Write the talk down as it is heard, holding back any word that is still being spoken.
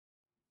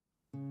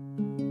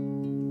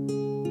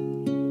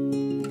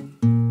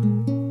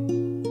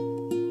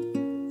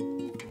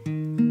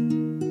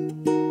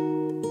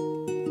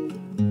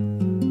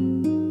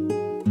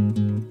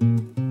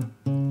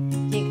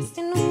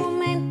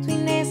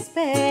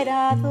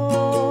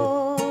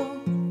lado,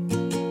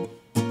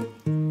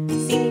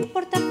 sin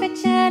importar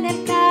fecha en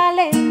el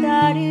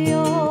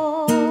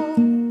calendario.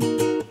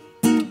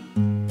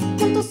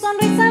 Con tu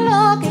sonrisa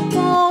loca y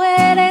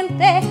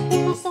coherente,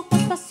 unos ojos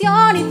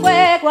pasión y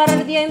fuego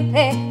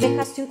ardiente,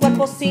 dejaste un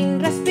cuerpo sin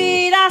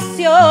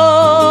respiración.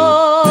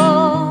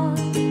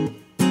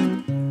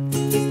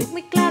 Viste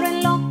muy claro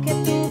en lo que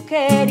tú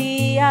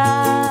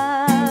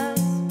querías,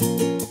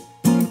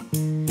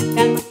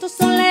 calmas tu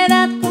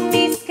soledad con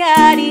mis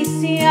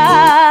caricias,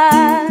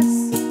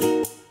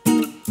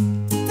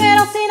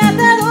 pero sin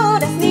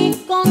ataduras ni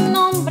con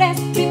nombres,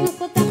 vimos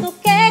con tanto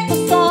que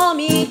costó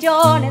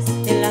millones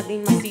de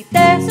lágrimas y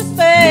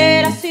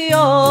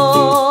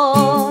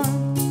desesperación.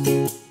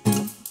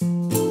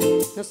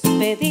 No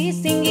supe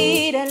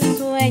distinguir el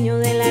sueño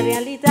de la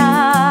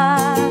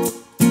realidad,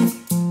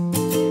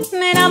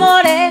 me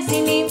enamoré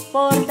sin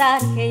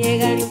importar que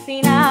llegara un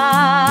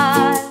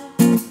final,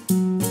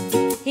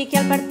 y que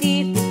al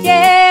partir te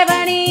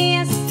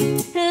llevarías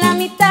la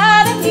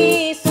mitad de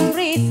mi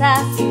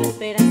sonrisa, sin la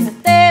esperanza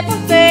de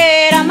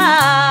volver a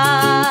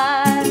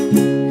amar.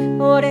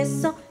 Por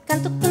eso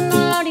canto con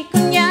dolor y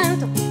con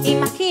llanto,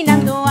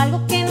 imaginando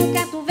algo que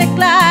nunca tuve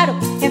claro,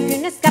 que fui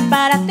un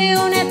escaparate,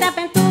 una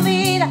etapa en tu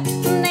vida,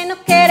 donde no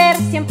querer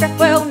siempre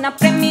fue una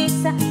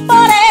premisa.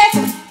 Por eso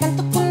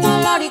canto con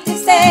dolor y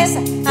tristeza,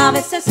 a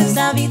veces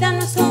esa vida no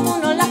es como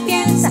uno la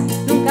piensa.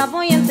 Nunca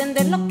voy a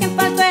entender lo que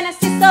faltó en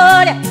esta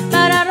historia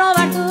para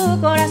robar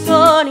tu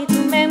corazón y tu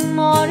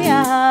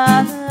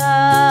memoria.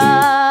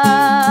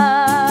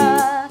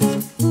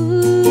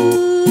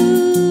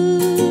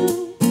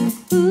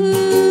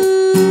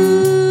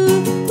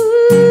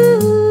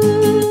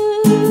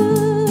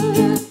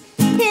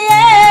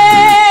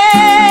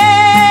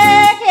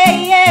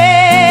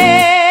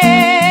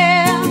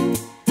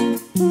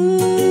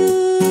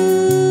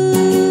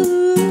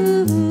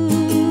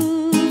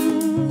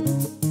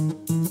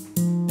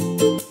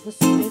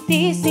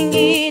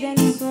 Distinguir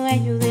el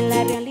sueño de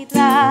la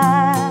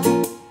realidad,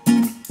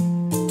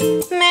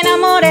 me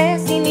enamoré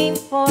sin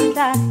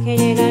importar que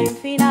llegara el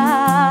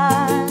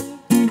final,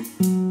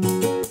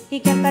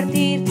 y que al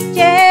partir te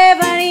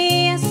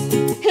llevarías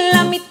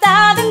la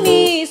mitad de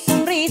mi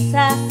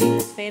sonrisa, sin la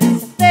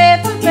esperanza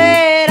de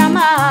volver a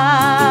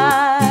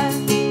amar.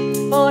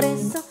 Por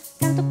eso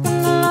canto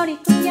con dolor y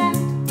con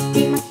llanto,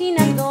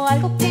 imaginando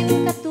algo que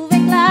nunca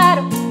tuve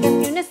claro, que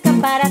fui un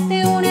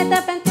escaparate, una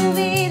etapa en tu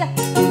vida,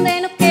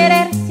 donde no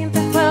querer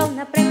siempre fue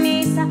una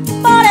premisa.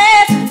 Por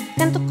eso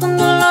canto con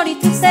dolor y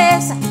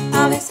tristeza,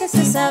 a veces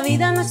esa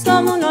vida no es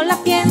como uno la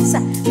piensa.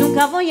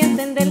 Nunca voy a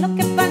entender lo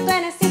que faltó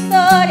en esta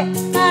historia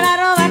para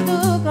robar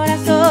tu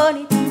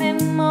corazón y tu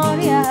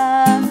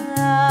memoria.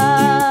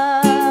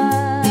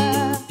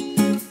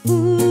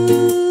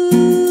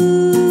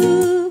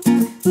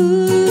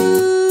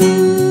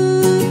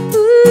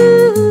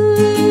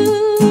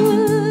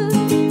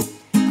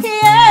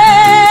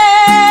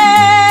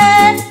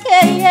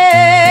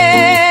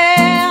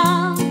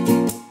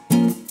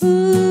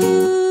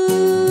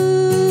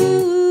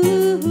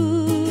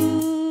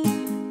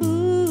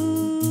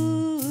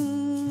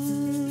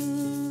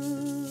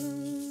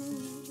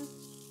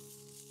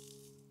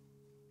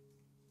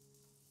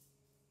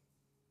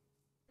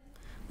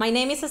 My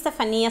name is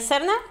Stefania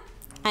Serna.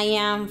 I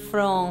am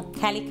from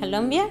Cali,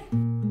 Colombia.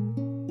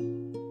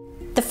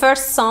 The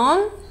first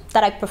song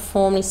that I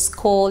perform is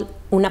called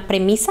Una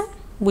Premisa,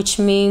 which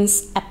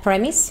means a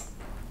premise.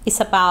 It's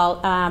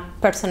about a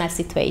personal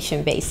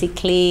situation,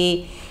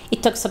 basically.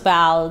 It talks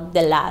about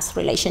the last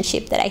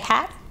relationship that I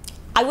had.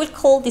 I will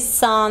call this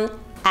song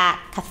a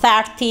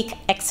cathartic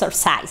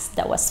exercise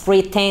that was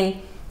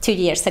written 2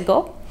 years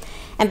ago,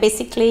 and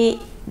basically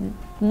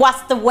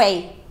was the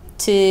way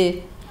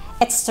to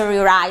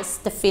exteriorize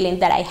the feeling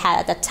that I had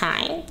at the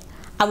time,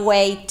 a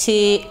way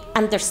to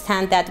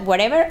understand that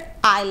whatever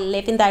I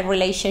lived in that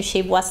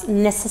relationship was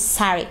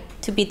necessary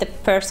to be the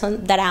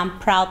person that I'm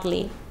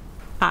proudly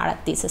are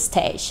at this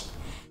stage.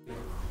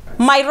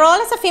 My role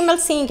as a female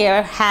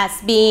singer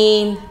has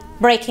been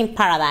breaking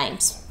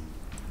paradigms.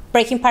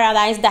 Breaking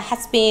paradigms, that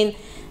has been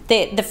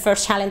the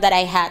first challenge that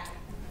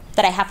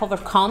I have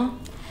overcome,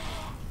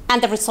 and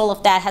the result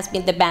of that has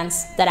been the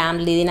bands that I'm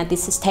leading at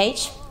this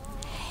stage.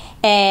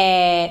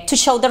 To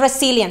show the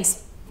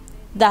resilience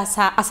that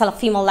as a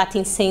female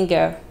Latin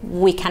singer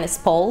we can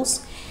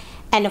expose,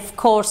 and of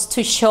course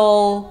to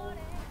show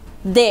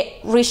the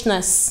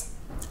richness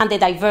and the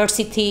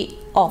diversity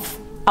of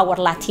our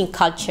Latin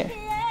culture.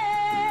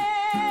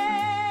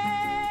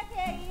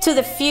 To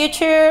the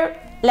future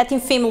Latin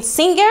female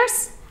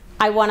singers,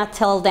 I want to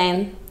tell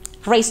them,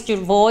 raise your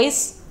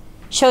voice,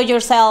 show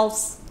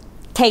yourselves,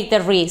 take the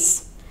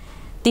risk.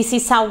 This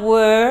is a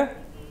world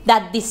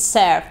that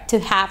deserves to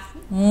have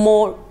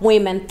more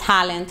women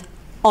talent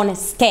on a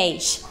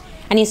stage.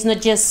 And it's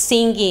not just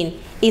singing,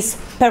 it's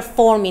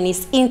performing,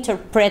 it's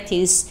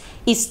interpreting,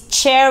 it's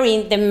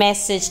sharing the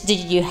message that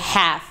you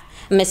have.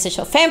 A message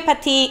of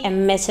empathy, a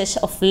message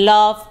of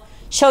love.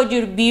 Show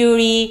your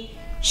beauty,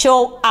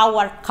 show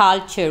our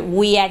culture.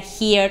 We are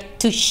here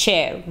to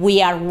share.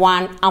 We are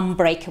one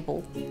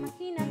unbreakable.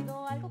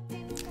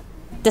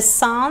 The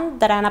song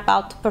that I'm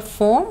about to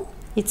perform,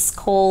 it's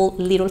called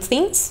Little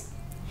Things.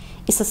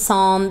 It's a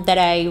song that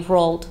I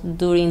wrote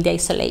during the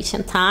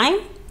isolation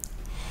time.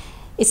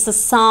 It's a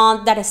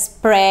song that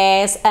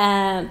expresses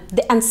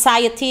the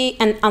anxiety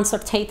and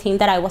uncertainty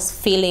that I was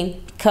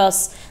feeling,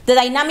 because the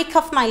dynamic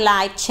of my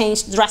life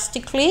changed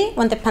drastically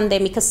when the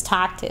pandemic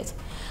started.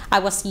 I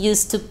was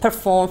used to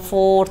perform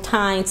 4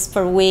 times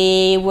per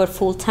week, work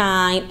full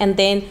time, and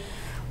then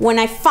when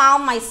I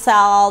found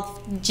myself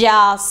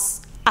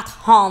just at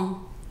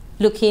home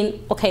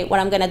looking, okay, what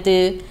I'm gonna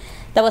do,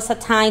 there was a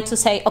time to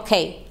say,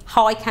 okay,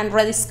 how I can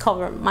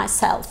rediscover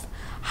myself,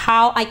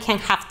 how I can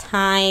have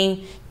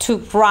time to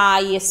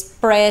write,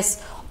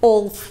 express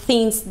all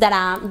things that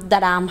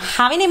I'm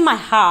having in my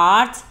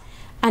heart,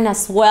 and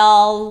as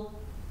well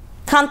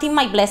counting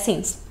my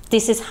blessings.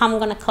 This is how I'm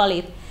gonna call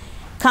it.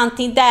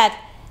 Counting that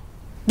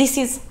this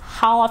is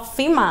how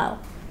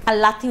a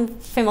Latin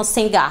female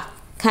singer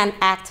can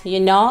act, you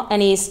know,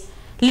 and is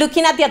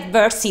looking at the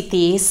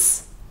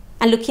adversities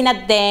and looking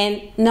at them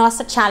not as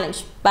a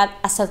challenge, but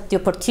as the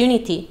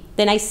opportunity.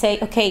 Then I say,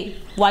 okay,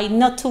 why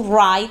not to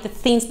write the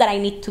things that I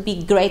need to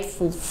be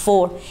grateful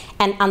for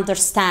and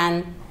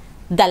understand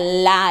that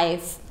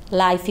life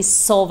is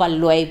so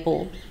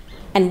valuable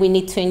and we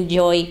need to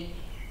enjoy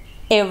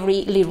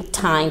every little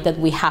time that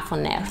we have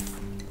on earth.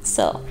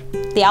 So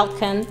the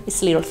outcome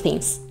is Little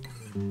Things.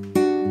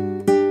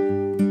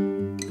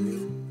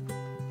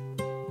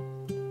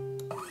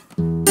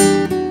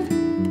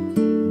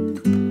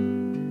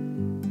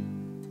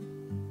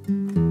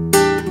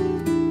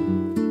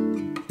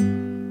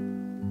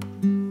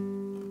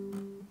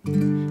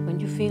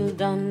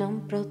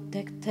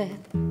 Unprotected,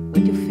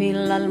 when you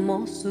feel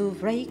almost to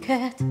break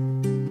it,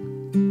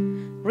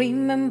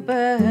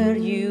 remember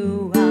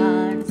you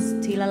are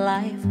still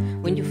alive.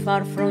 When you're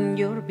far from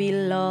your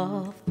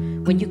beloved,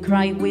 when you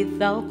cry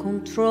without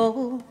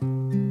control,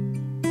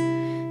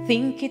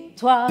 think it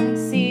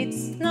twice,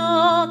 it's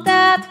not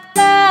that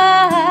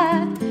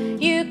bad.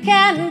 You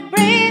can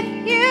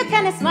breathe, you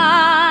can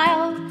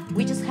smile.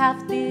 We just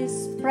have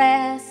this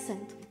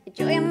present,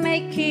 enjoy and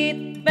make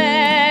it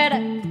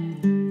better.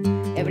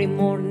 Every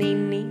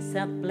morning is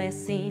a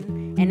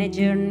blessing and a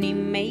journey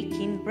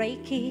making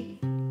breaking,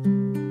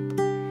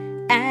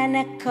 and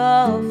a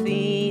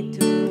coffee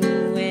too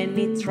when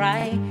it's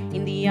dry.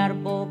 In the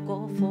arbor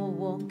go for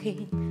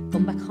walking,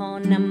 come back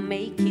home and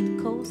make it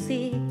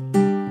cozy.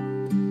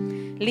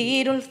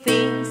 Little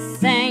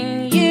things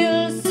and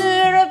you'll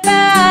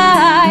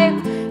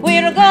survive.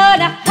 We're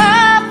gonna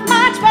have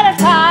much better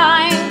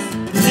times.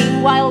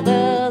 Meanwhile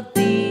the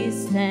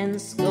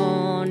distance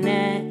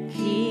gonna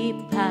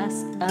keep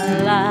us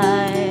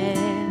alive.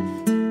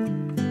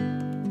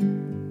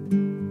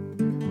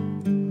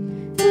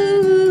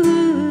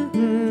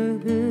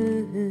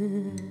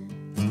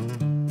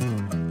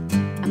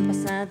 Han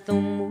pasado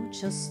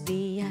muchos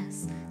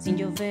días sin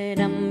yo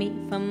ver a mi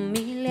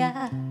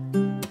familia.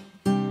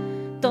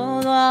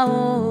 Todo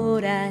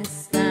ahora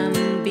es tan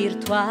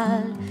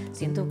virtual.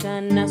 Siento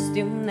ganas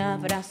de un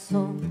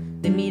abrazo,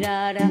 de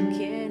mirar a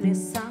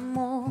quienes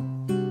amo.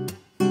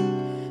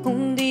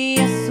 Un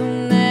día es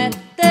una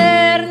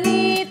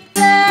eternidad,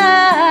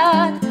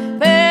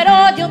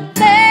 pero yo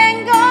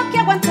tengo que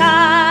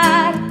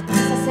aguantar.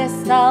 Quizás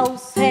esta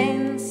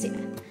ausencia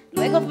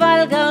luego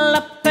valga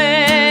la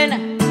pena.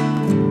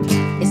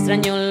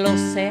 Extraño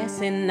los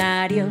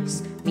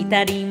escenarios, mi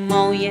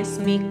tarima hoy es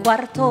mi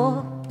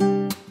cuarto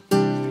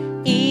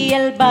y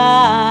el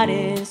bar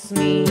es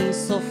mi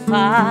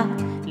sofá.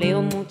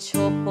 Leo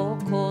mucho,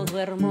 poco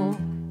duermo,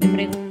 me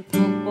pregunto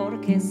por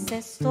qué es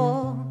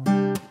esto.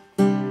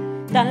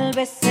 Tal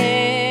vez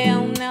sea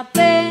una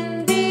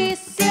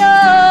bendición